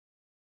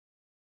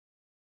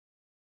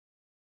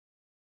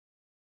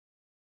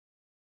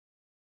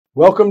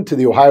Welcome to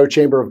the Ohio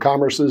Chamber of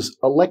Commerce's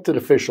Elected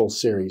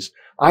Officials Series.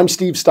 I'm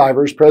Steve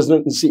Stivers,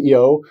 President and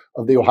CEO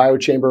of the Ohio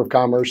Chamber of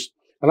Commerce,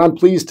 and I'm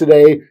pleased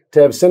today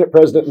to have Senate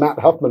President Matt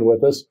Huffman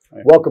with us.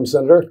 Right. Welcome,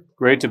 Senator.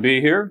 Great to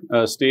be here,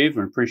 Steve,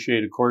 and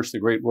appreciate, of course, the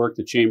great work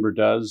the Chamber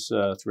does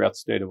throughout the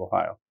state of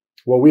Ohio.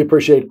 Well, we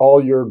appreciate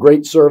all your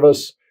great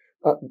service.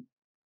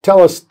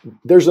 Tell us,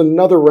 there's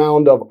another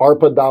round of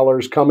ARPA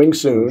dollars coming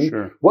soon.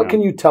 Sure. What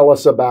can you tell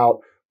us about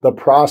the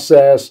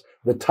process,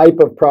 the type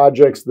of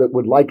projects that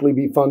would likely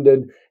be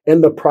funded,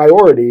 and the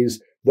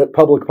priorities that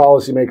public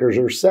policymakers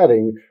are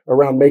setting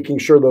around making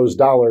sure those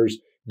dollars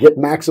get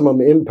maximum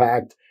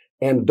impact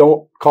and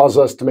don't cause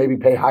us to maybe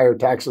pay higher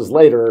taxes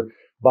later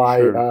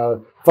by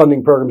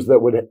funding programs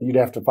that you'd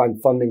have to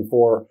find funding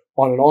for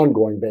on an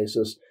ongoing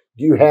basis?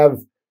 Do you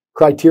have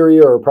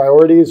criteria or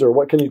priorities, or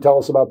what can you tell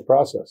us about the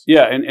process?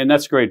 Yeah, and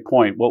that's a great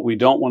point. What we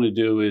don't want to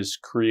do is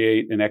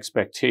create an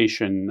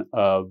expectation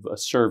of a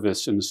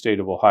service in the state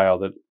of Ohio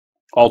that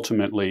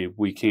ultimately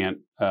we can't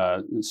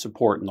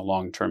support in the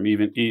long term,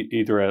 even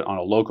either on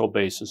a local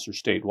basis or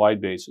statewide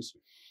basis.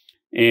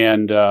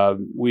 And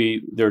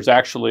there's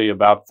actually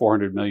about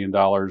 $400 million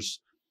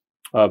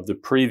of the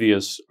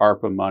previous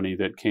ARPA money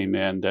that came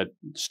in that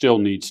still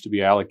needs to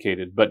be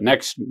allocated. But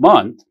next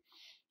month,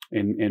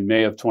 in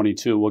May of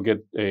 22, we'll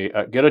get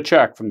a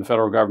check from the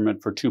federal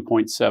government for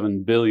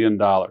 $2.7 billion,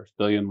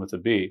 billion with a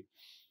B.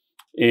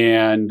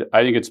 And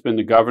I think it's been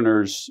the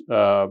governor's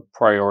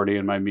priority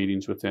in my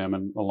meetings with him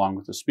and along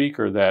with the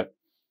speaker that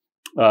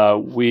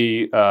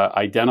we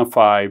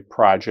identify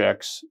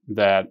projects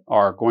that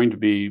are going to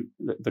be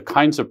the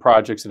kinds of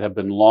projects that have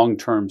been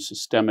long-term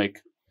systemic,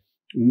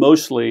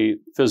 mostly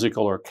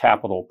physical or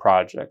capital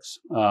projects.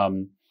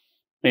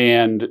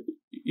 And,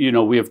 you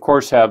know, we of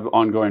course have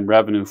ongoing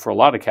revenue for a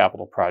lot of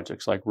capital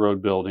projects like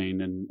road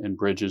building and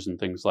bridges and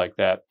things like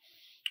that.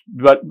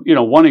 But, you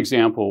know, one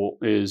example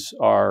is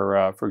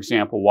our, for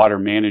example, water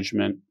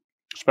management,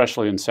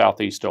 especially in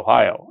Southeast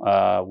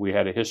Ohio. We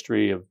had a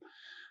history of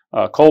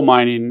coal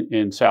mining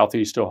in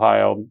Southeast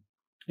Ohio,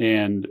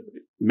 and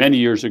many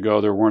years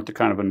ago, there weren't the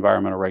kind of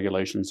environmental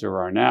regulations there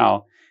are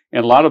now.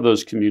 And a lot of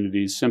those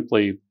communities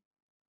simply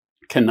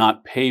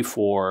cannot pay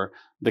for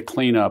the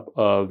cleanup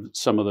of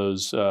some of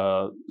those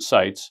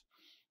sites.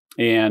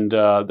 And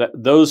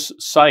those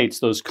sites,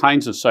 those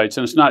kinds of sites,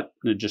 and it's not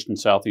just in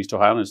Southeast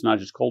Ohio, and it's not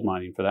just coal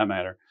mining for that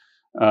matter,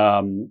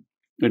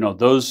 you know,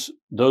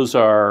 those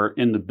are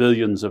in the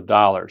billions of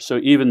dollars. So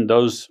even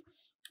those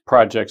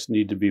projects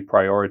need to be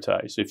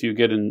prioritized. If you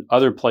get in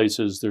other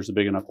places, there's a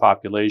big enough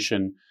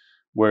population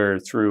where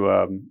through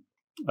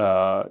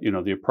you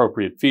know, the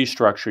appropriate fee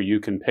structure, you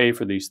can pay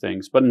for these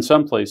things. But in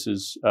some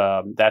places,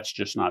 that's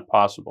just not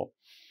possible.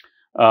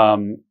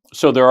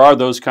 So there are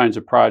those kinds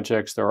of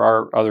projects. There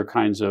are other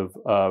kinds of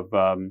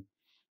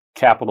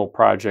capital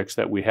projects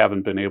that we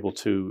haven't been able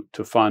to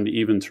fund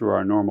even through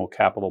our normal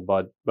capital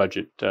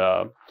budget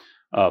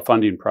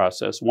funding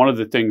process. One of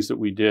the things that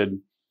we did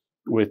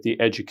with the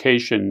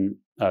education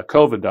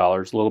COVID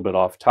dollars, a little bit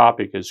off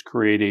topic, is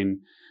creating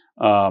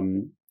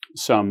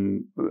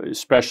some,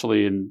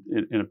 especially in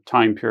a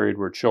time period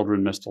where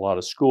children missed a lot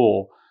of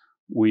school,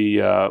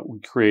 we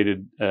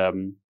created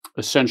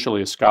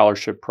essentially a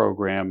scholarship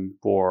program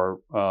for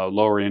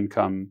lower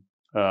income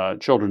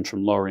children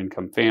from lower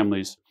income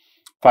families,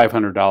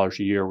 $500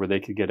 a year, where they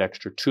could get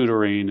extra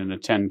tutoring and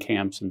attend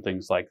camps and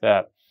things like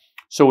that.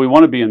 So we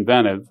want to be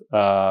inventive,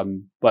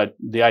 but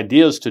the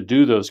ideas to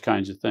do those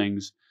kinds of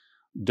things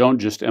don't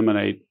just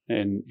emanate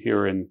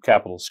here in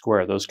Capitol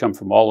Square. Those come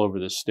from all over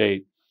the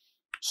state.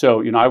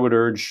 So, you know, I would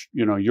urge,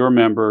 you know, your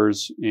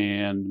members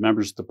and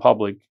members of the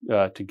public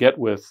to get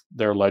with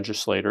their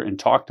legislator and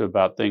talk to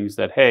about things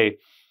that, hey,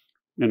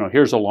 you know,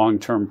 here's a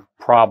long-term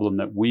problem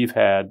that we've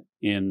had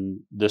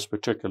in this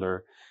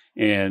particular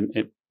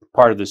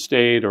part of the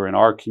state or in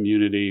our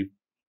community.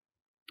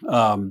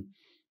 And,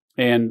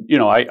 you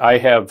know, I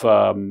have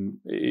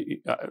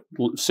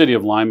city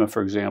of Lima,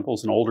 for example,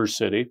 is an older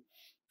city.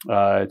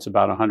 It's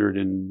about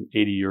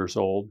 180 years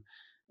old.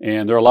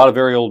 And there are a lot of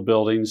very old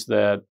buildings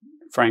that,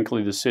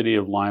 frankly, the city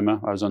of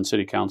Lima, I was on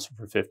city council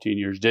for 15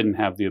 years, didn't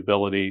have the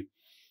ability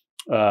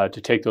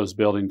to take those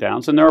building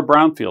downs. And there are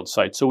brownfield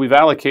sites. So we've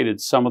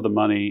allocated some of the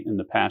money in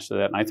the past to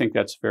that. And I think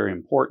that's very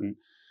important.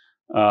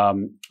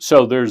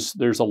 So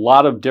there's a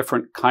lot of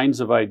different kinds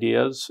of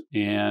ideas,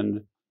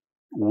 and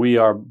we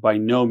are by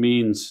no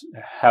means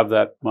have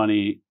that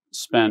money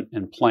spent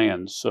and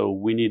planned. So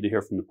we need to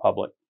hear from the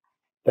public.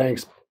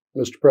 Thanks,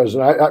 Mr.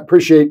 President. I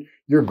appreciate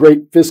your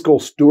great fiscal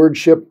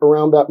stewardship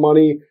around that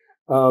money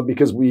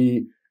because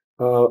we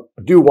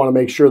do want to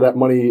make sure that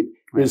money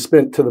is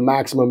spent to the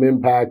maximum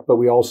impact, but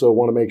we also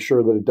want to make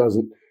sure that it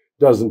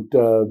doesn't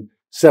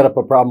set up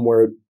a problem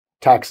where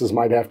taxes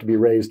might have to be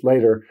raised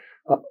later.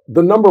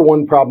 The number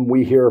one problem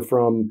we hear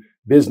from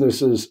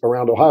businesses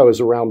around Ohio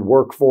is around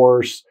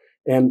workforce.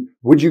 And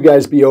would you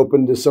guys be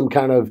open to some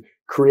kind of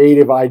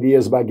creative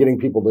ideas about getting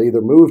people to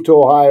either move to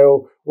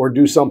Ohio or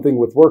do something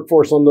with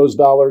workforce on those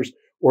dollars?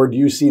 Or do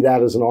you see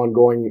that as an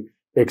ongoing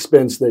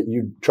expense that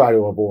you try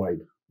to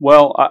avoid?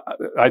 Well,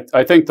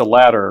 I think the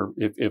latter,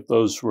 if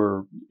those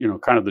were,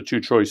 kind of the two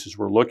choices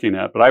we're looking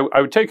at. But I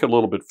would take it a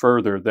little bit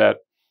further that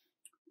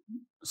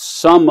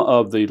some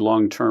of the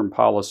long-term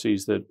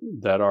policies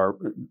that are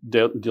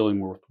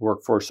dealing with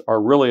workforce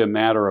are really a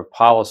matter of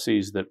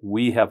policies that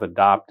we have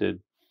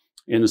adopted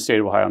in the state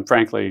of Ohio, and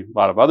frankly, a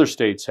lot of other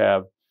states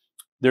have.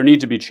 There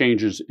need to be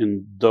changes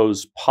in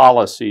those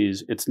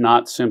policies. It's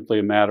not simply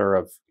a matter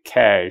of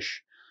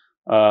cash.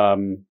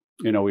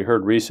 We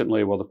heard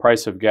recently, well, the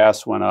price of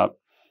gas went up.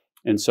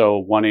 And so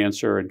one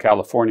answer in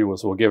California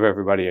was, we'll give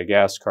everybody a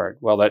gas card.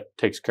 Well, that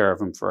takes care of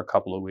them for a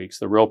couple of weeks.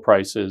 The real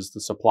price is the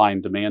supply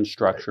and demand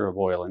structure of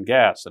oil and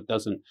gas. It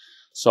doesn't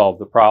solve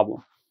the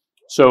problem.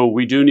 So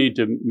we do need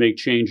to make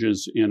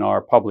changes in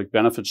our public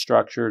benefit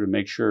structure to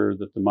make sure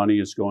that the money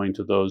is going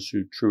to those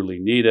who truly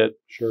need it.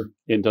 Sure.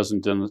 It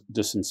doesn't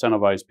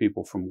disincentivize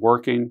people from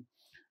working.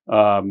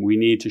 We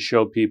need to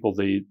show people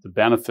the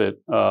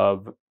benefit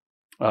of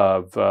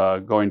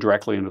going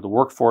directly into the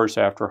workforce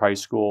after high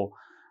school.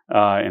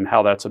 And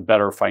how that's a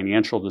better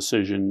financial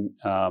decision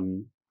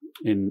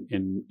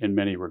in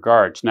many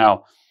regards.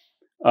 Now,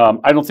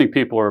 I don't think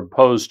people are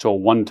opposed to a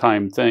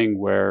one-time thing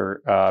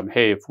where,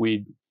 hey, if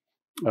we,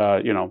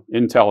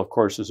 Intel, of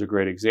course, is a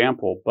great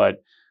example,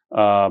 but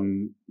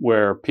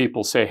where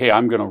people say, hey,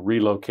 I'm going to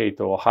relocate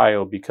to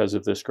Ohio because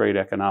of this great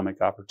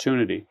economic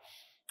opportunity.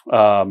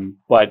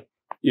 But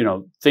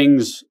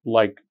things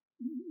like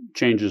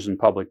changes in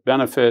public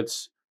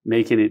benefits,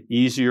 making it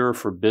easier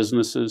for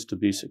businesses to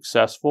be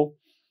successful.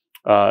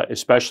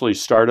 Especially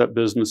startup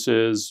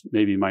businesses,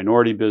 maybe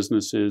minority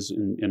businesses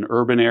in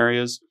urban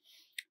areas.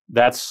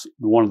 That's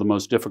one of the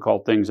most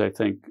difficult things I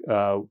think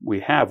we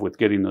have with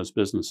getting those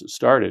businesses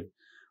started.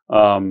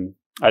 I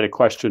had a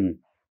question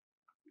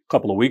a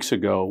couple of weeks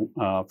ago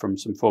from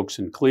some folks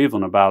in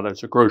Cleveland about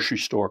there's a grocery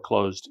store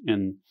closed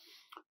in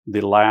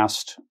the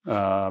last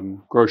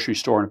grocery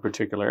store in a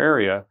particular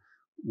area.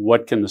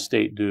 What can the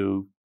state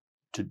do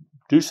to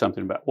do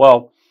something about it?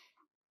 Well,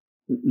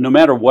 no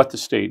matter what the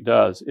state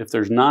does, if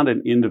there's not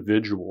an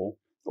individual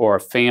or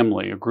a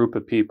family, a group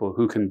of people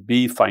who can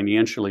be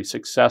financially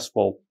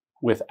successful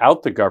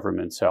without the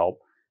government's help,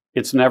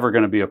 it's never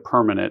going to be a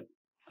permanent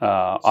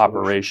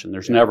operation.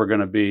 There's never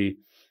going to be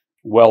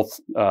wealth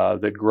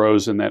that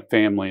grows in that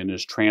family and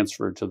is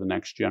transferred to the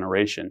next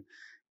generation.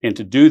 And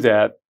to do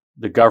that,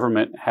 the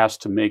government has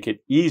to make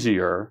it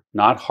easier,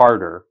 not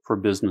harder, for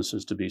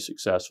businesses to be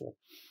successful.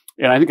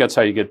 And I think that's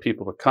how you get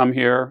people to come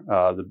here.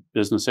 The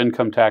business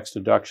income tax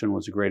deduction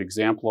was a great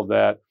example of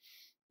that.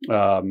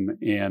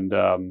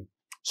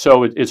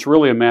 So it's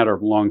really a matter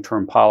of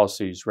long-term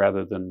policies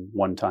rather than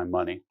one-time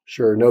money.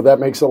 Sure. No, that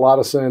makes a lot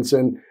of sense.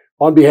 And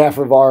on behalf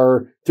of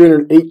our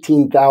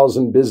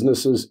 318,000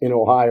 businesses in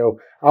Ohio,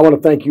 I want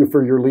to thank you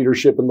for your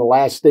leadership in the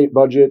last state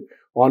budget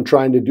on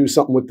trying to do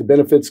something with the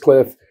benefits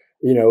cliff.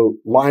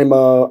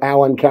 Lima,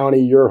 Allen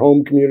County, your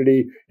home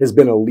community has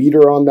been a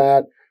leader on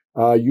that.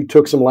 You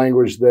took some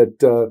language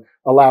that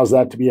allows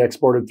that to be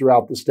exported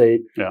throughout the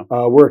state. Yeah.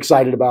 We're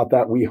excited about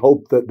that. We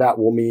hope that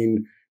will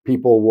mean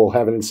people will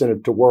have an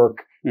incentive to work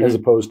as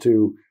opposed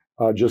to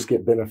just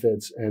get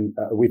benefits. And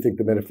we think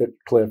the benefit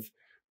cliff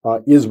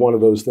is one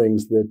of those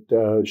things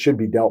that should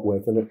be dealt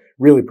with. And I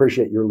really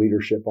appreciate your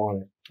leadership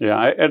on it.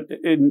 Yeah.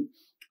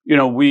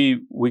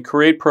 We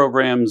create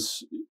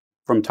programs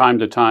from time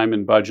to time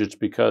in budgets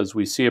because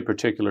we see a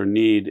particular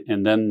need,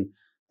 and then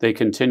they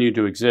continue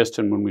to exist.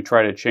 And when we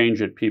try to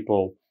change it,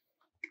 people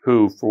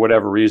who, for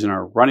whatever reason,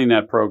 are running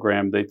that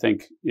program, they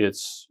think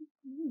it's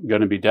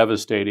going to be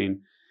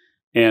devastating.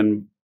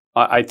 And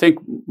I think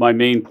my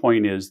main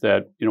point is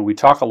that, we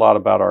talk a lot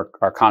about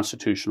our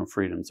constitutional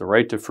freedoms, the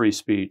right to free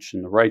speech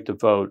and the right to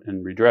vote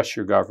and redress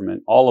your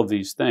government, all of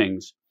these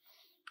things.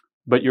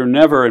 But you're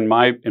never, in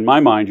my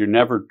mind, you're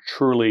never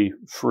truly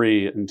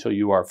free until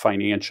you are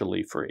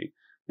financially free,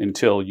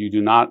 until you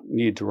do not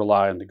need to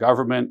rely on the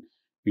government.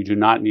 You do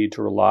not need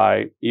to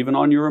rely even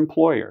on your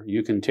employer.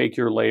 You can take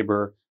your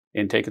labor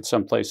and take it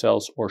someplace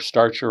else or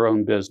start your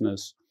own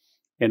business.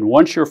 And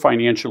once you're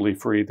financially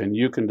free, then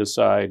you can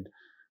decide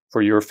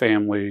for your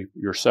family,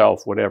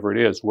 yourself, whatever it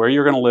is, where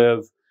you're going to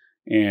live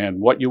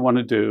and what you want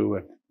to do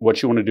and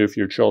what you want to do for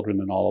your children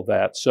and all of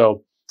that.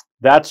 So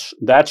that's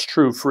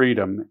true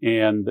freedom.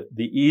 And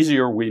the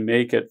easier we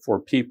make it for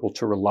people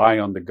to rely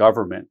on the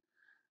government,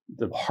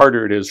 the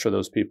harder it is for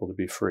those people to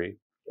be free.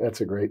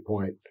 That's a great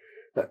point.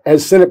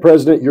 As Senate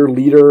President, you're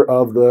leader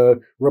of the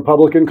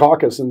Republican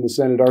caucus in the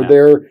Senate. Are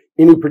there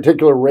any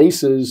particular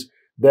races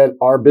that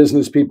our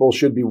business people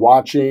should be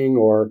watching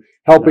or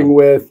helping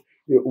with?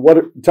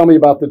 Tell me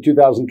about the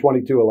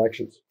 2022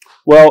 elections.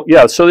 Well,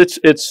 yeah. So it's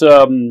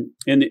in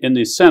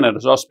the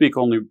Senate. So I'll speak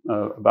only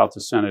about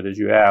the Senate as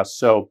you asked.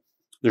 So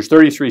there's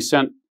 33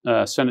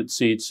 Senate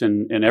seats,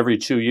 and every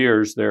 2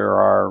 years there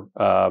are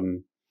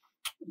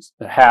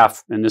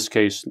half, in this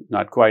case,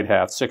 not quite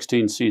half,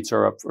 16 seats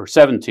are up, or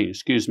 17,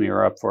 excuse me,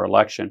 are up for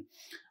election.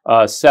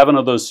 7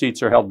 of those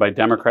seats are held by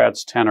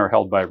Democrats, 10 are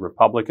held by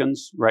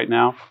Republicans right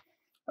now.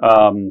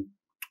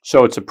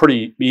 So it's a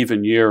pretty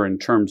even year in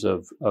terms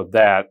of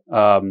that.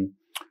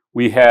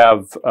 We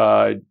have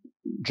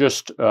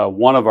just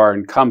one of our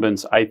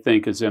incumbents, I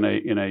think, is in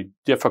a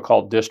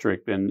difficult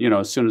district. And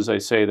as soon as I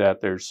say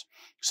that, there's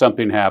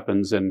something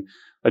happens. And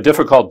a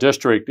difficult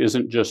district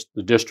isn't just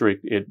the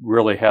district; it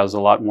really has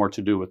a lot more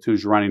to do with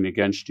who's running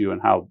against you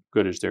and how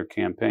good is their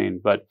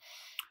campaign. But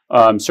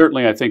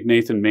certainly, I think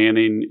Nathan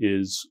Manning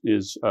is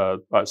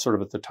sort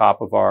of at the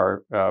top of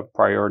our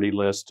priority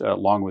list,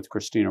 along with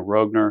Christina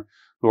Rogner,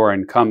 who are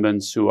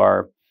incumbents who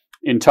are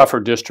in tougher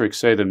districts,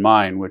 say, than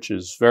mine, which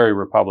is very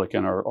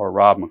Republican, or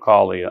Rob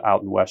McCauley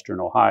out in Western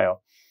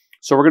Ohio.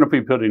 So we're going to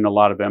be putting a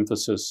lot of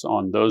emphasis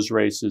on those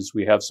races.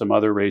 We have some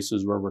other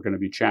races where we're going to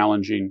be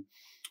challenging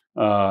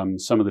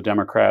some of the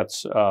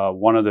Democrats.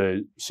 One of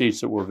the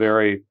seats that we're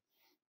very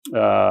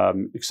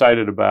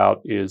excited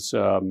about is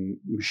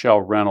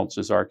Michelle Reynolds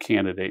is our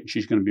candidate.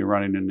 She's going to be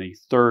running in the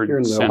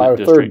Senate Ohio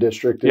district. 3rd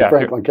district in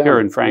Franklin County. Here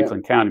in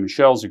Franklin County.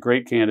 Michelle's a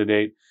great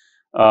candidate.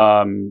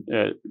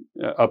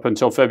 Up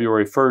until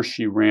February 1st,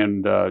 she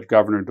ran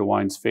Governor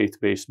DeWine's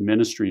faith-based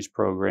ministries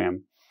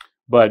program.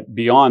 But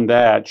beyond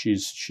that,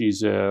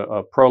 she's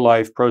a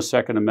pro-life,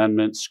 pro-Second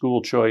Amendment,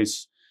 school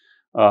choice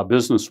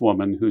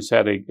businesswoman who's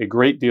had a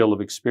great deal of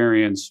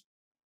experience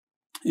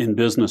in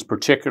business,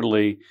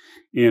 particularly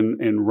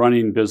in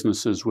running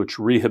businesses which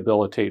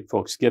rehabilitate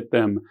folks, get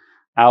them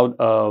out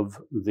of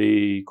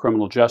the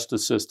criminal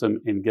justice system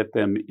and get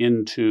them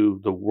into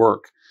the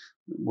work.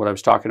 What I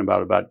was talking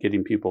about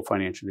getting people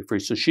financially free.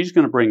 So she's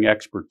going to bring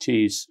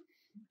expertise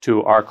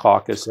to our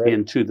caucus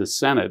and to the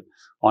Senate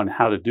on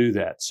how to do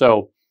that.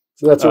 So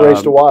that's a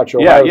race to watch.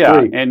 Ohio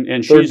 3,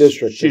 and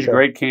she's a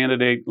great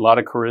candidate, a lot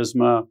of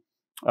charisma.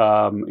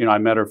 I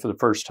met her for the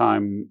first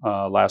time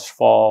last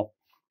fall,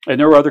 and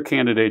there were other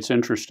candidates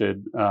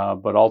interested,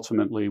 but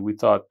ultimately we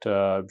thought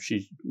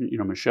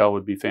Michelle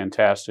would be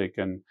fantastic,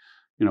 and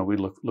we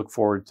look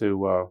forward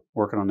to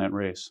working on that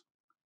race.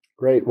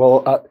 Great.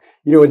 Well,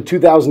 in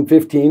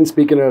 2015,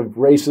 speaking of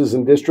races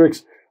and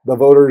districts, the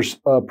voters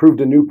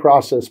approved a new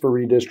process for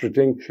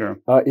redistricting. Sure.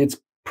 It's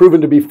proven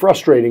to be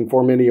frustrating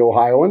for many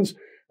Ohioans.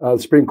 The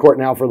Supreme Court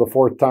now for the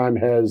 4th time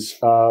has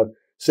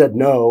said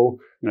no.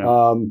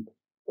 Yeah.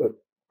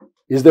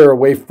 Is there a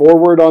way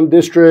forward on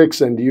districts,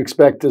 and do you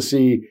expect to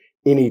see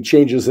any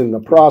changes in the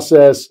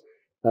process?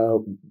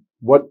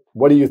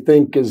 What do you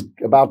think is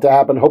about to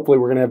happen? Hopefully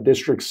we're going to have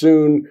districts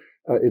soon.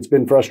 It's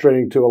been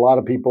frustrating to a lot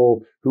of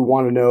people who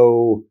want to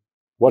know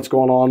what's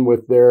going on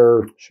with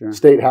their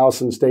state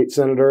house and state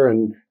senator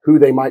and who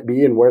they might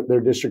be and what their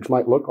districts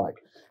might look like.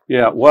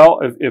 Yeah, well,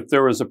 if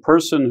there was a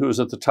person who was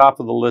at the top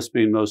of the list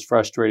being most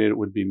frustrated, it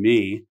would be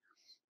me.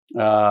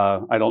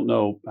 I don't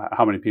know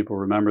how many people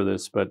remember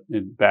this, but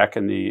back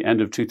in the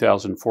end of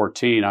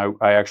 2014,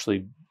 I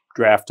actually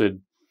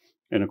drafted,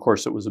 and of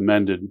course it was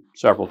amended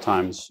several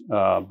times,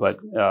 but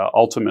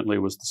ultimately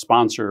was the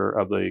sponsor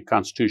of the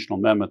constitutional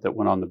amendment that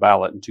went on the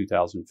ballot in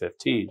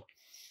 2015.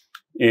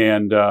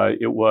 And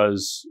it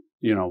was,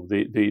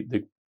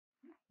 the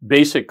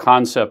basic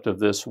concept of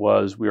this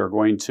was we are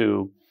going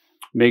to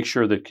make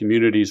sure that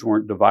communities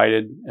weren't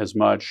divided as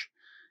much,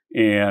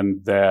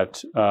 and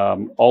that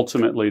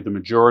ultimately the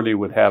majority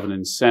would have an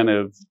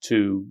incentive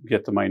to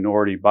get the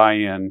minority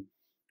buy-in,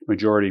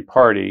 majority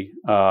party,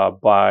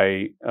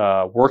 by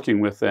working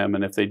with them.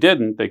 And if they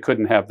didn't, they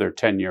couldn't have their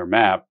 10-year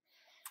map.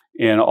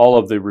 And all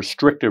of the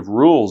restrictive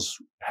rules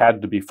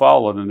had to be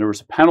followed, and there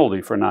was a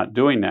penalty for not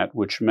doing that,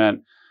 which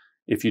meant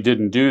if you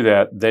didn't do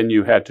that, then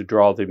you had to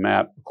draw the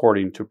map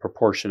according to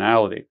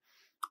proportionality.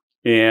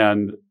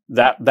 And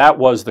that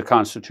was the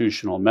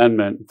constitutional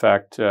amendment. In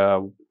fact,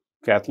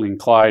 Kathleen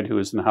Clyde, who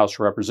is in the House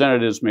of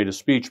Representatives, made a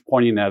speech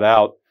pointing that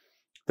out,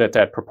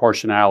 that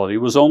proportionality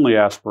was only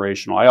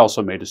aspirational. I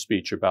also made a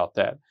speech about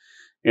that.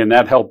 And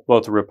that helped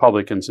both the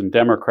Republicans and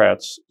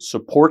Democrats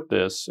support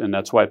this, and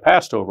that's why it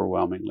passed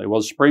overwhelmingly. Well,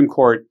 the Supreme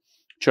Court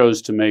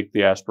chose to make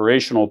the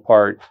aspirational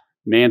part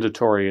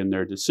mandatory in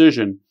their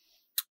decision.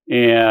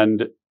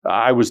 And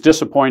I was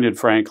disappointed,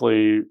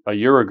 frankly, a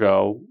year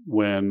ago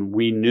when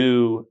we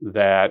knew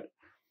that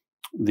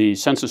the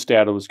census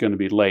data was going to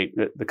be late.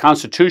 The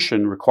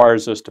Constitution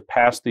requires us to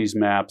pass these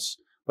maps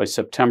by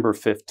September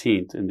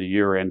 15th in the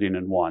year ending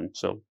in 1,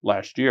 so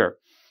last year.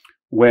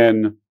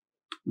 When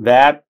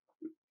that,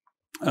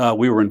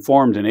 we were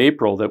informed in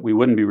April that we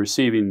wouldn't be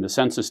receiving the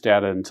census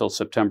data until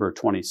September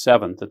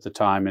 27th at the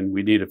time, and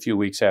we need a few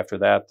weeks after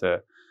that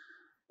to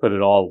put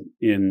it all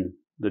in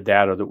the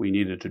data that we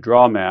needed to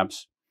draw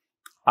maps.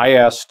 I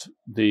asked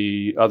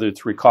the other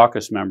 3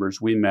 caucus members,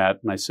 we met,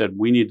 and I said,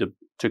 we need to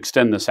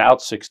extend this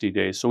out 60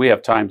 days so we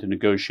have time to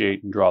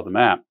negotiate and draw the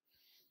map.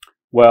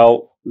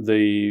 Well,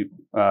 the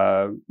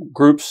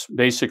groups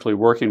basically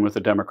working with the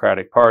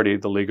Democratic Party,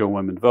 the League of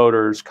Women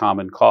Voters,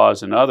 Common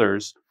Cause, and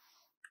others,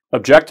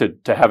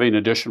 objected to having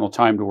additional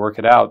time to work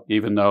it out,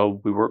 even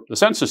though the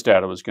census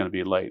data was going to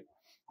be late,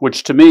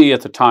 which to me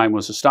at the time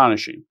was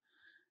astonishing.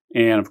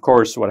 And of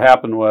course, what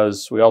happened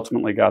was we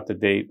ultimately got the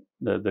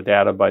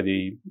data by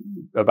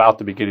about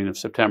the beginning of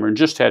September, and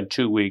just had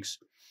 2 weeks.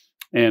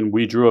 And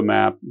we drew a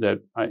map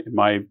that, in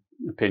my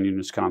opinion,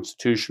 is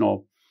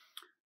constitutional.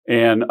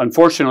 And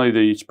unfortunately,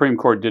 the Supreme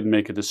Court didn't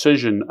make a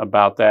decision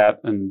about that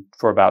and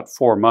for about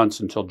 4 months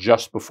until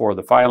just before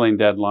the filing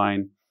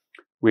deadline.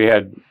 We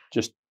had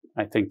just,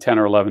 I think, 10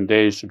 or 11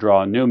 days to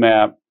draw a new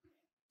map,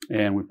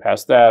 and we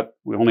passed that.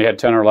 We only had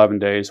 10 or 11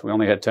 days. We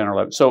only had 10 or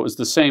 11. So it was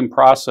the same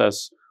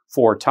process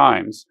 4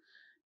 times.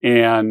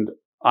 And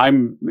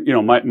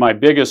my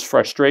biggest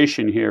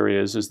frustration here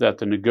is that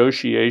the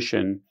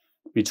negotiation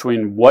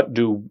between what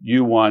do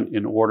you want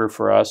in order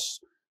for us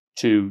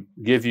to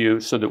give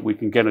you so that we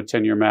can get a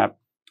 10-year map,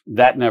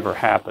 that never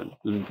happened.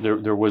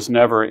 There was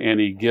never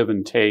any give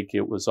and take.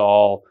 It was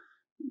all,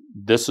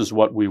 this is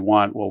what we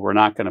want. Well, we're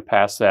not going to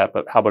pass that,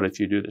 but how about if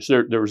you do this?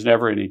 There was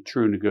never any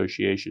true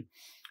negotiation.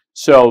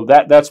 So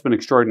that's been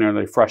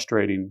extraordinarily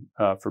frustrating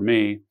for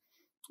me.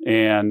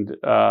 And,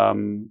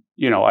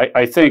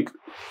 I think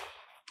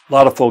a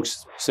lot of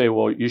folks say,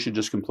 well, you should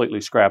just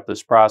completely scrap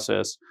this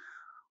process.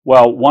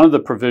 Well, one of the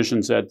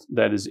provisions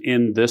that is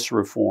in this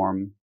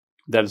reform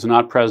that is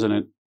not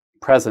present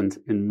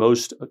in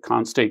most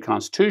state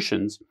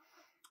constitutions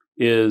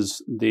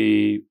is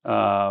the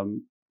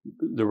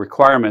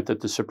requirement that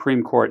the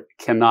Supreme Court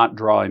cannot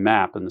draw a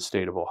map in the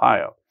state of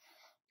Ohio.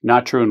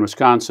 Not true in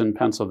Wisconsin,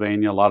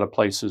 Pennsylvania, a lot of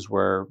places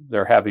where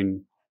they're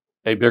having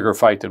a bigger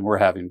fight than we're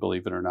having,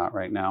 believe it or not,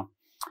 right now.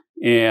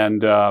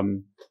 And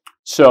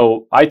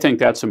so I think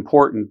that's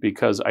important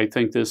because I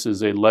think this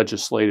is a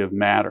legislative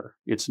matter.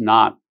 It's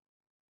not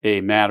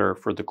a matter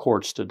for the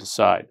courts to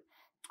decide.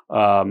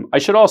 I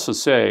should also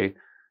say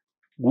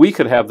we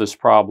could have this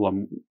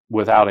problem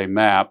without a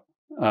map,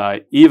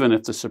 even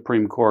if the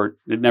Supreme Court,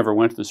 it never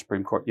went to the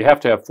Supreme Court. You have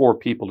to have 4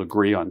 people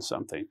agree on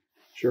something.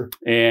 Sure.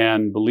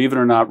 And believe it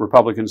or not,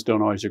 Republicans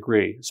don't always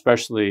agree,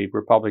 especially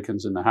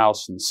Republicans in the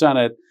House and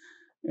Senate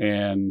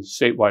and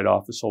statewide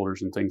office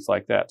holders and things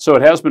like that. So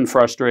it has been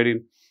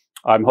frustrating.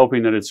 I'm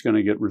hoping that it's going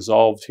to get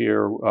resolved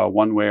here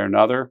one way or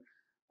another.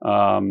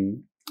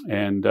 We'll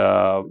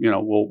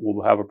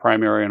have a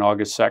primary on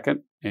August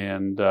 2nd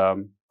and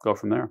go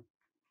from there.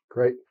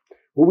 Great.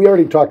 Well, we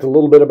already talked a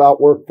little bit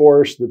about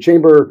workforce. The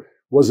Chamber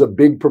was a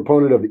big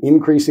proponent of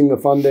increasing the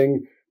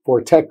funding for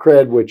tech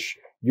cred, which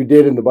you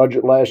did in the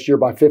budget last year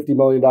by $50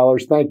 million.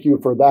 Thank you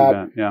for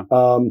that. Yeah.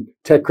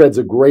 Tech cred's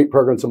a great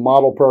program. It's a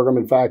model program.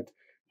 In fact,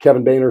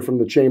 Kevin Boehner from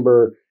the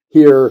Chamber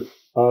here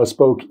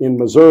spoke in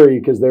Missouri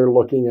because they're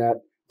looking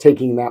at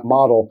taking that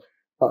model.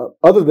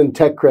 Other than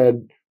tech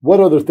cred, what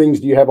other things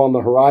do you have on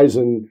the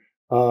horizon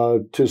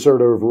to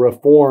sort of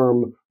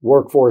reform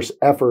workforce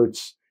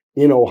efforts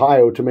in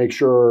Ohio to make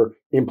sure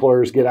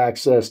employers get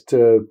access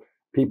to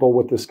people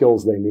with the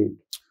skills they need?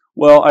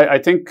 Well, I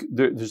think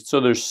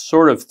there's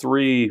sort of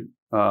 3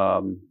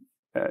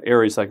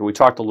 areas. Like we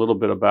talked a little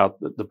bit about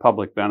the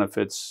public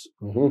benefits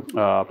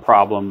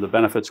problem, the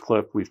benefits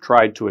cliff. We've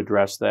tried to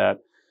address that.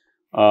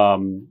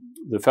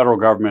 The federal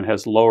government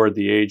has lowered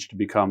the age to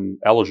become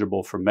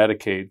eligible for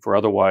Medicaid for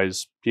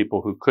otherwise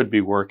people who could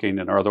be working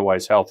and are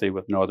otherwise healthy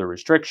with no other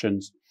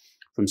restrictions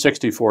from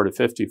 64 to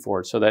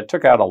 54. So that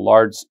took out a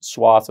large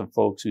swath of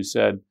folks who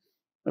said,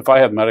 if I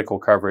have medical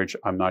coverage,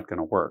 I'm not going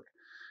to work.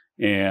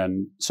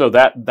 And so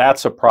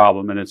that's a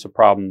problem, and it's a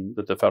problem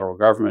that the federal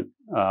government,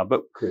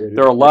 but created.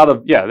 There are a lot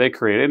of, they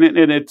created,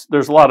 and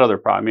there's a lot of other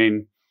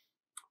problems.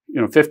 I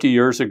mean, 50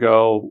 years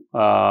ago,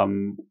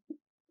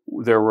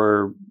 there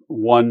were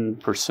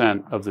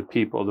 1% of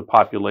the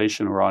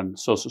population were on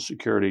Social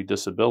Security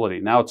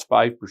disability. Now it's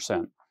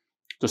 5%.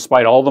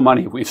 Despite all the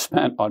money we've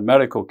spent on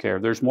medical care,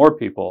 there's more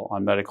people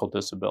on medical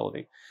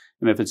disability.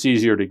 And if it's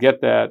easier to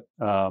get that,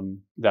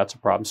 that's a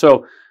problem.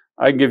 So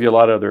I can give you a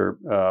lot of other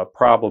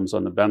problems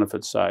on the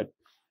benefits side.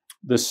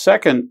 The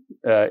second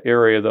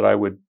area that I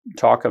would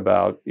talk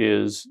about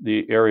is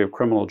the area of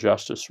criminal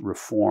justice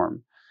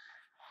reform.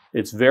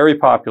 It's very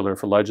popular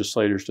for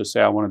legislators to say,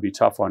 I want to be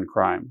tough on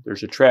crime.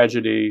 There's a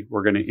tragedy.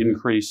 We're going to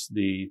increase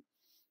the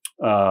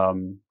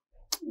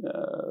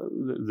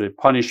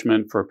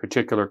punishment for a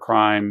particular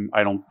crime.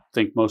 I don't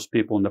think most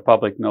people in the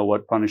public know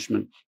what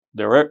punishment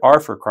there are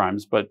for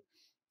crimes, but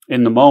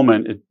in the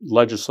moment,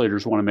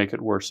 legislators want to make it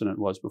worse than it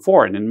was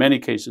before. And in many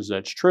cases,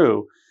 that's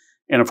true.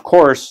 And of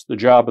course, the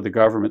job of the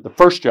government, the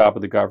first job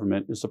of the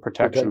government is the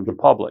protection of the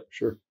public.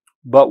 Sure.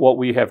 But what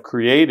we have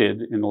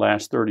created in the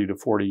last 30 to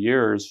 40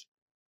 years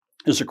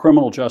is a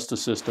criminal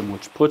justice system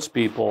which puts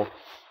people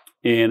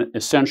in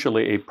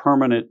essentially a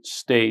permanent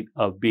state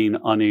of being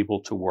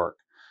unable to work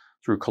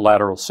through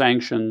collateral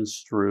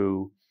sanctions,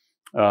 through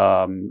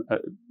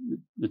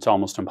it's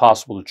almost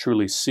impossible to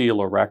truly seal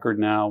a record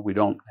now. We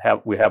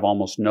have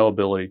almost no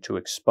ability to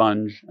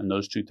expunge, and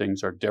those 2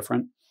 things are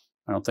different.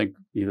 I don't think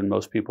even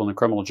most people in the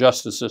criminal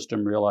justice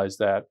system realize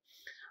that.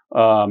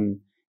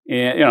 And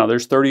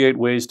there's 38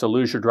 ways to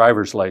lose your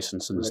driver's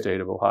license in the state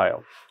of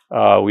Ohio.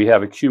 We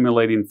have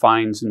accumulating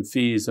fines and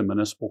fees in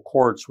municipal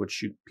courts,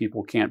 which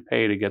people can't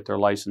pay to get their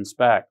license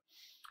back.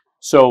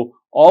 So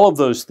all of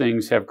those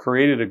things have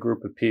created a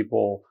group of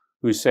people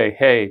who say,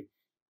 hey,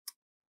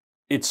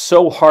 it's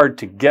so hard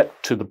to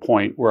get to the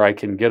point where I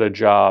can get a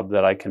job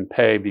that I can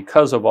pay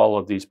because of all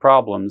of these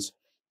problems.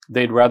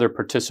 They'd rather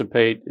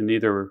participate in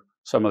either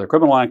some other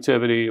criminal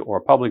activity or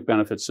a public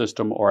benefit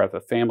system, or have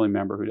a family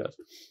member who does.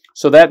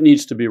 So that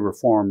needs to be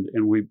reformed,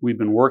 and we've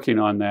been working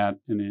on that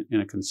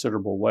in a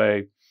considerable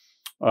way.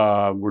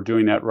 We're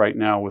doing that right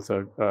now with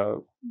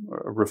a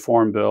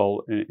reform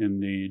bill in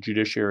the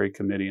Judiciary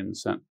Committee in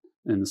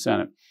the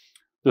Senate.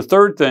 The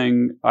third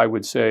thing I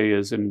would say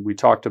is, and we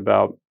talked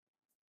about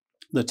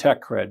the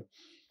tech cred.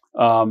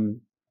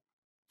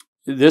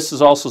 This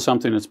is also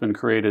something that's been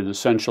created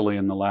essentially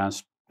in the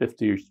last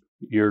 50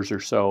 years or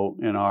so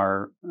in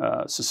our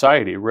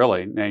society,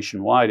 really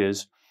nationwide,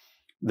 is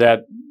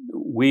that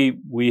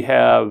we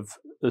have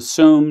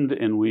assumed,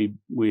 and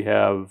we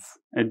have,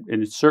 and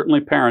it's certainly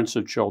parents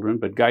of children,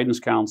 but guidance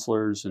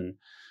counselors and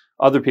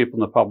other people in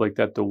the public,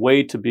 that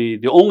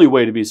the only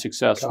way to be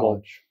successful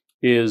College.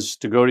 is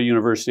to go to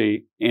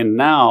university. And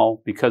now,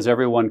 because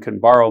everyone can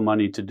borrow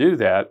money to do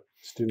that,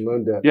 Student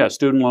loan debt. yeah,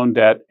 student loan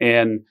debt,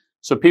 and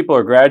so people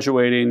are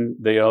graduating,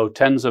 they owe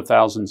tens of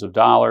thousands of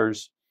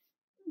dollars.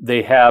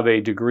 They have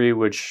a degree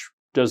which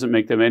doesn't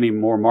make them any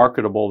more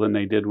marketable than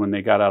they did when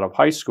they got out of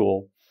high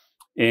school.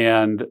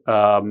 And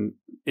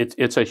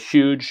it's a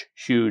huge,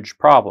 huge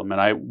problem.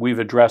 And we've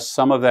addressed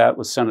some of that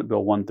with Senate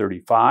Bill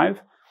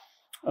 135.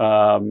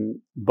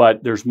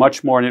 But there's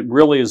much more, and it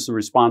really is the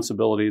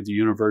responsibility of the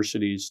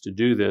universities to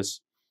do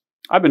this.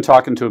 I've been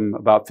talking to them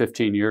about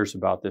 15 years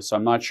about this. So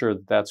I'm not sure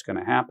that that's going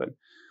to happen.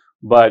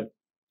 But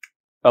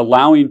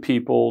allowing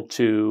people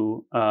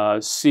to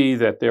see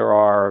that there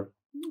are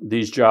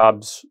these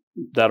jobs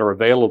that are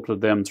available to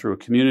them through a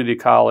community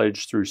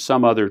college, through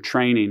some other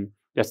training,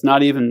 that's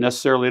not even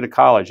necessarily at a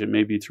college. It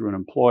may be through an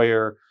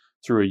employer,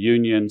 through a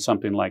union,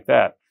 something like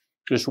that.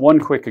 Just one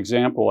quick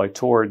example, I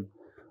toured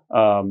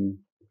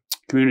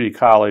community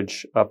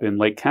college up in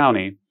Lake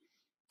County.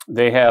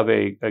 They have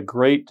a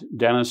great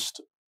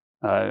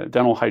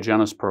dental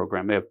hygienist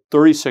program. They have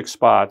 36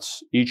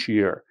 spots each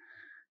year,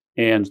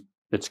 and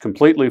it's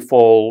completely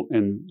full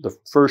in the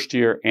first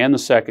year and the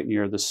second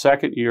year. The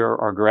second year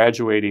are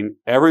graduating.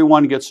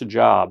 Everyone gets a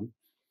job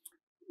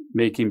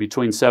making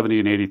between $70,000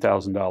 and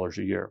 $80,000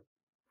 a year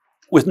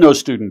with no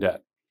student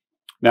debt.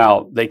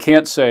 Now, they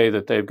can't say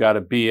that they've got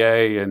a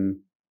BA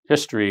in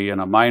history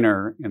and a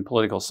minor in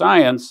political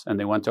science and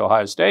they went to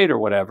Ohio State or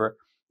whatever,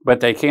 but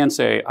they can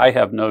say, I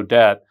have no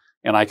debt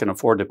and I can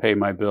afford to pay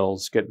my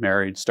bills, get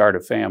married, start a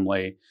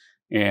family.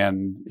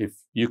 And if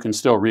you can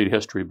still read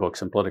history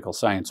books and political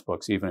science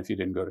books, even if you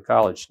didn't go to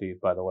college, Steve,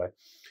 by the way.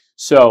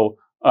 So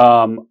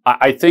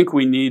I think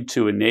we need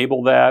to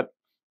enable that.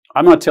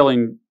 I'm not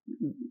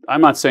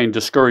saying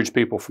discourage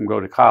people from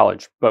going to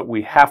college, but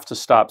we have to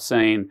stop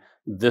saying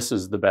this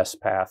is the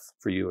best path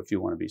for you if you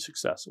want to be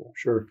successful.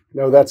 Sure.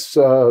 No, that's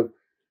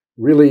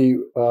really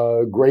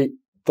great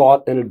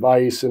thought and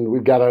advice. And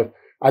we've got to,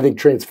 I think,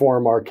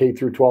 transform our K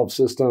through 12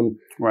 system.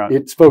 Right.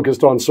 It's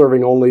focused on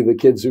serving only the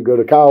kids who go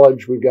to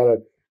college. We've got to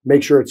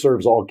make sure it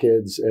serves all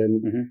kids.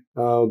 And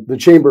the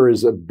Chamber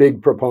is a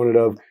big proponent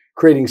of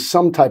creating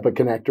some type of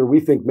connector. We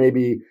think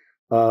maybe,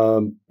 a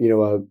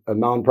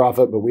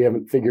nonprofit, but we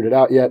haven't figured it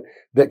out yet,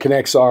 that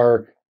connects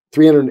our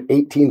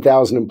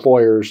 318,000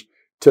 employers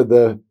to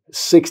the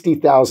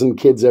 60,000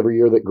 kids every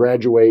year that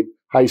graduate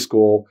high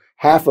school,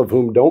 half of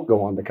whom don't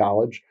go on to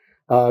college,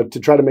 to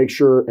try to make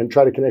sure and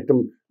try to connect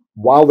them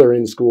while they're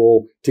in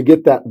school to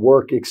get that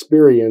work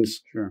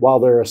experience while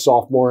they're a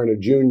sophomore and a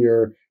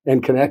junior,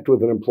 and connect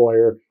with an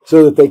employer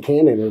so that they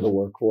can enter the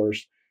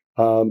workforce.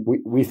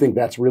 We think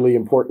that's really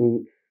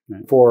important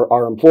for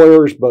our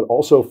employers, but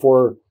also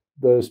for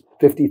the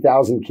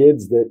 50,000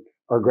 kids that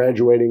are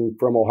graduating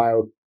from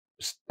Ohio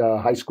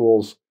high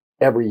schools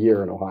every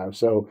year in Ohio.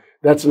 So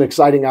that's an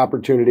exciting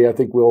opportunity. I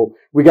think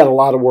we got a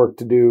lot of work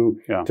to do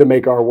to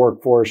make our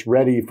workforce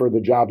ready for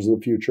the jobs of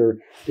the future.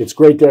 It's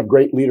great to have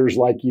great leaders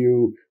like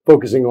you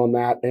focusing on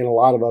that and a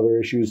lot of other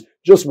issues.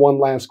 Just one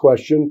last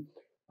question.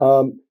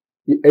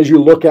 As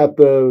you look at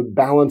the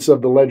balance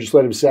of the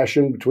legislative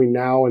session between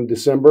now and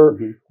December,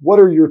 what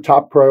are your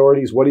top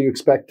priorities? What do you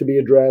expect to be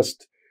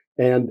addressed?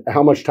 And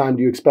how much time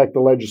do you expect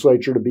the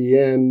legislature to be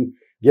in,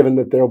 given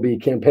that there'll be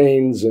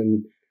campaigns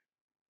and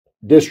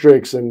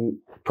districts and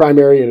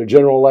primary and a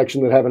general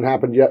election that haven't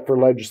happened yet for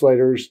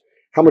legislators?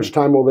 How much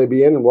time will they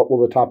be in, and what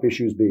will the top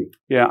issues be?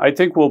 Yeah, I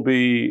think we'll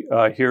be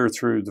here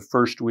through the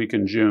first week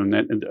in June,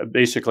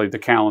 basically the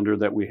calendar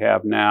that we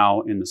have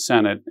now in the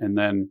Senate, and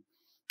then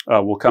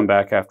we'll come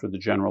back after the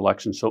general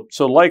election.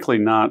 So likely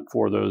not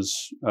for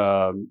those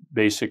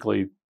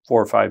basically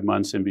 4 or 5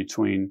 months in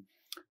between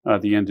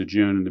the end of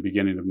June and the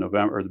beginning of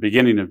November, or the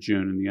beginning of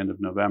June and the end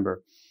of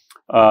November.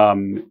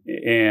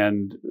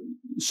 And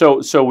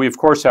so we, of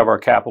course, have our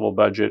capital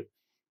budget.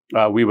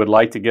 We would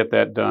like to get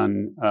that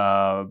done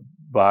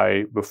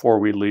before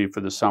we leave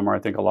for the summer. I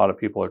think a lot of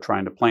people are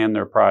trying to plan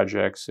their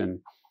projects. In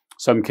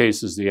some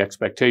cases, the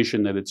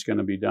expectation that it's going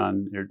to be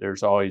done.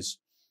 There's always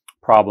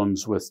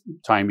problems with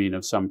timing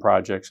of some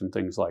projects and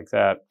things like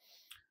that.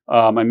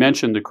 I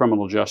mentioned the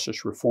criminal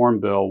justice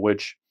reform bill,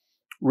 which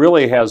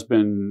really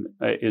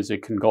is a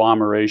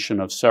conglomeration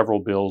of several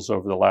bills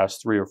over the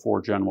last 3 or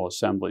 4 general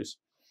assemblies.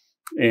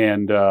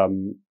 And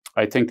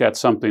I think that's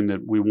something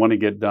that we want to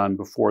get done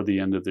before the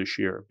end of this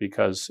year,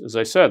 because, as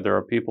I said, there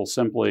are people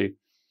simply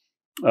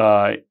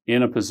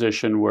in a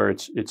position where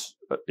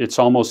it's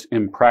almost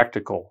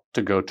impractical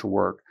to go to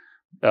work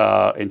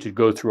and to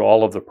go through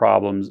all of the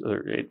problems,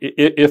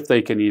 if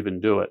they can even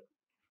do it.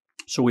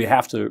 So we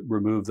have to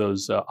remove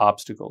those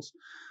obstacles.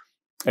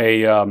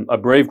 A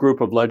brave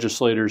group of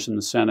legislators in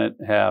the Senate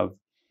have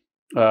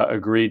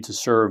agreed to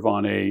serve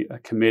on a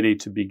committee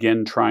to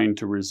begin trying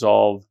to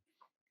resolve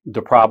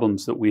the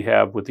problems that we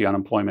have with the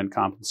unemployment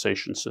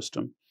compensation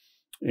system.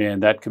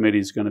 And that committee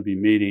is going to be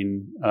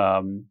meeting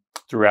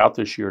throughout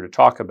this year to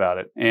talk about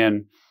it.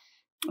 And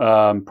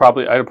I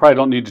probably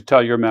don't need to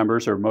tell your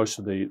members or most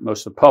of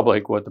the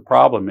public what the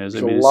problem is.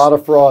 There's a lot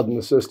of fraud in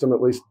the system,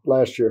 at least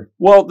last year.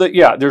 Well,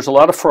 yeah, there's a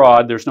lot of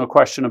fraud. There's no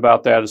question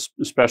about that,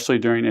 especially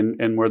during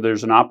and where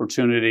there's an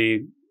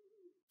opportunity.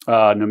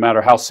 No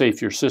matter how safe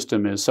your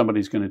system is,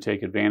 somebody's going to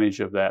take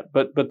advantage of that.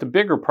 But the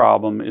bigger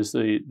problem is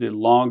the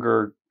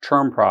longer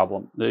term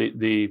problem.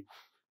 The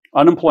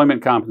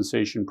unemployment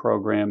compensation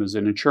program is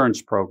an insurance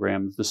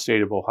program that the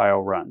state of Ohio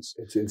runs.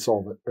 It's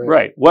insolvent, right?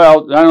 Right.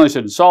 Well, not only is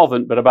it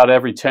insolvent, but about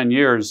every 10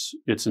 years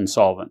it's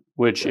insolvent,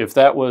 which if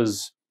that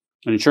was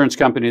an insurance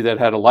company that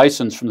had a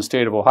license from the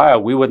state of Ohio,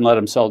 we wouldn't let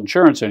them sell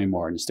insurance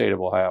anymore in the state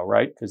of Ohio,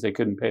 right? Because they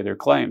couldn't pay their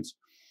claims.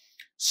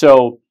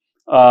 So,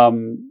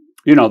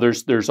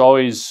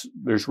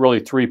 there's really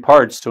three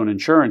parts to an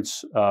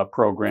insurance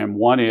program.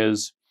 One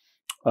is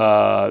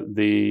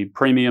the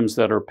premiums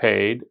that are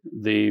paid.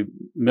 The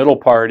middle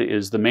part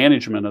is the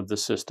management of the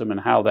system and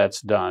how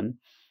that's done.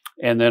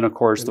 And then, of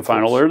course, the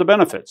final are the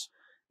benefits.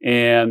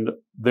 And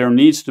there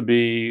needs to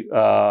be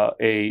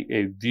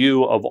a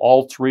view of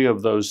all three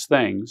of those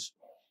things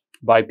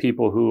by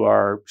people who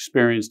are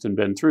experienced and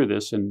been through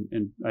this.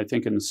 And I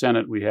think in the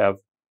Senate we have,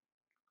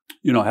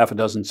 half a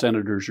dozen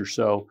senators or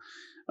so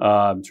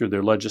through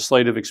their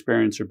legislative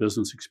experience or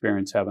business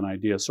experience have an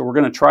idea. So we're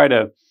going to try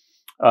to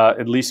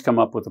at least come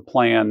up with a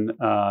plan,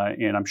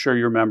 and I'm sure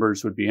your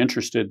members would be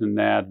interested in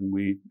that, and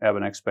we have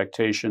an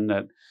expectation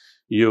that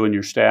you and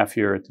your staff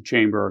here at the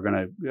Chamber are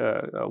going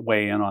to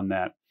weigh in on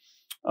that.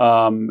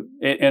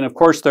 And of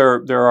course,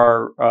 there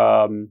are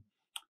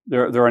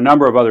a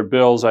number of other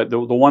bills. The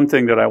one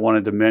thing that I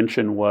wanted to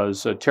mention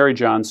was Terry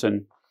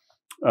Johnson,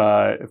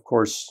 of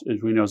course, as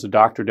we know, is a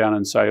doctor down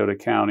in Scioto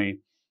County,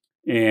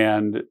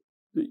 and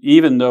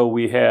even though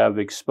we have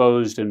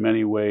exposed in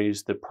many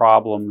ways the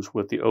problems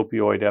with the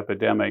opioid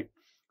epidemic,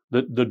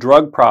 the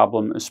drug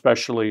problem,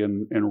 especially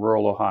in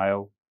rural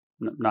Ohio,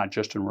 not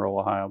just in rural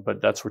Ohio,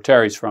 but that's where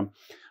Terry's from,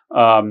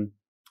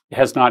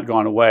 has not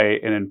gone away.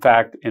 And in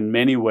fact, in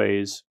many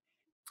ways,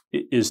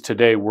 is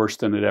today worse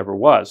than it ever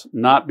was.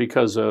 Not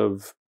because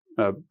of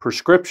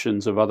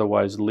prescriptions of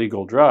otherwise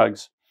legal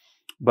drugs,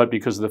 but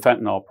because of the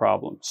fentanyl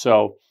problem.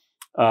 So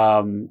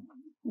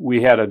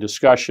we had a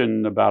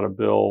discussion about a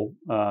bill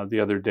the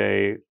other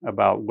day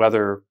about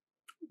whether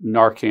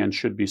Narcan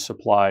should be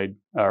supplied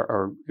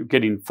or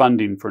getting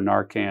funding for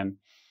Narcan,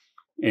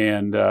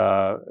 and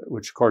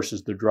which of course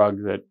is the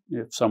drug that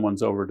if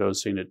someone's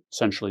overdosing, it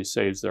essentially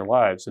saves their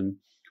lives. And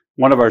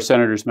one of our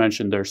senators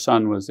mentioned their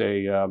son was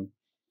a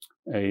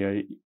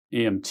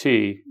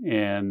EMT,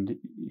 and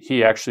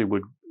he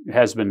actually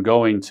has been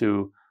going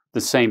to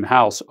the same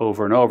house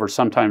over and over,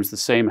 sometimes the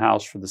same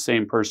house for the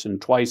same person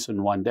twice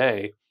in one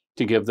day,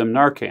 to give them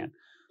Narcan.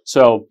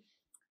 So,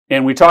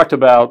 and we talked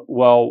about,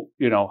 well,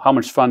 how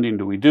much funding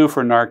do we do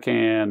for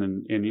Narcan?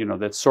 And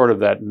that's sort of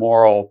that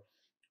moral,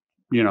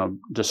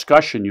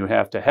 discussion you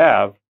have to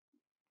have.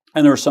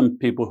 And there were some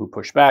people who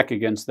pushed back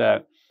against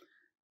that.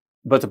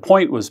 But the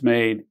point was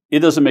made,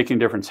 it doesn't make any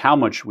difference how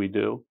much we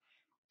do.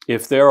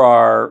 If there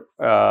are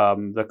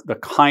the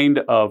kind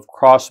of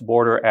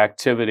cross-border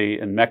activity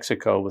in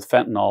Mexico with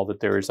fentanyl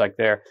that there is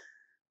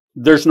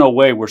there's no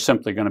way we're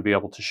simply going to be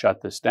able to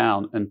shut this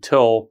down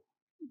until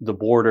the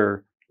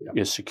border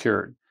is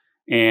secured.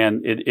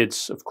 And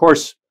it's, of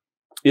course,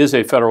 is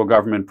a federal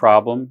government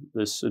problem.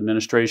 This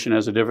administration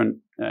has a different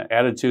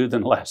attitude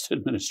than the last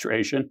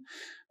administration.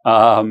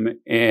 But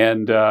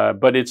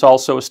it's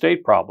also a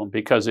state problem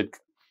because it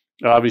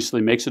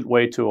obviously makes its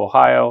way to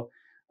Ohio.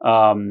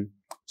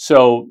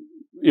 So,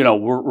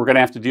 we're going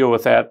to have to deal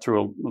with that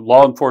through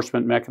law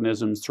enforcement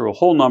mechanisms, through a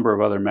whole number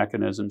of other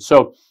mechanisms.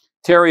 So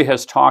Terry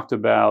has talked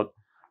about,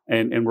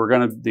 and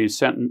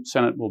the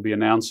Senate will be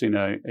announcing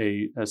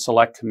a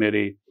select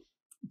committee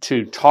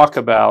to talk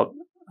about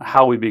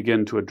how we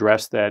begin to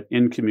address that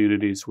in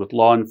communities with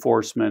law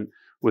enforcement,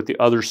 with the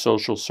other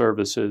social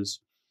services.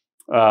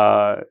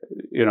 Fentanyl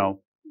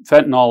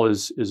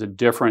is a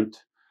different,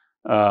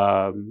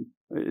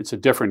 it's a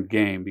different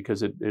game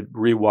because it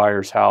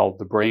rewires how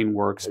the brain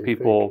works,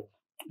 people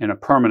in a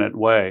permanent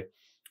way.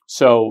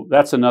 So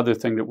that's another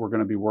thing that we're going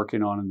to be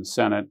working on in the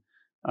Senate.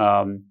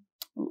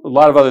 A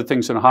lot of other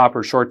things in a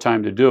hopper, short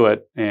time to do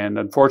it. And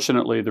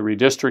unfortunately, the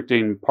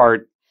redistricting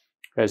part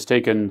has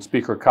taken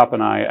Speaker Cupp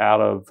and I out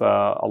of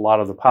a lot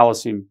of the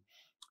policy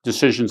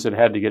decisions that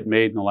had to get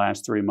made in the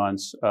last 3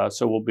 months.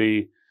 So we'll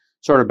be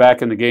sort of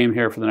back in the game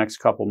here for the next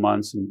couple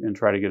months and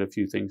try to get a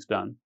few things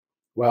done.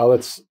 Well,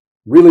 it's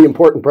really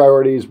important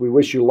priorities. We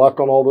wish you luck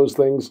on all those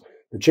things.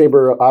 The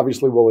Chamber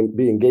obviously will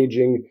be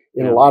engaging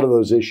in a lot of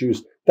those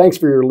issues. Thanks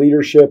for your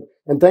leadership,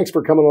 and thanks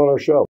for coming on our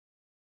show.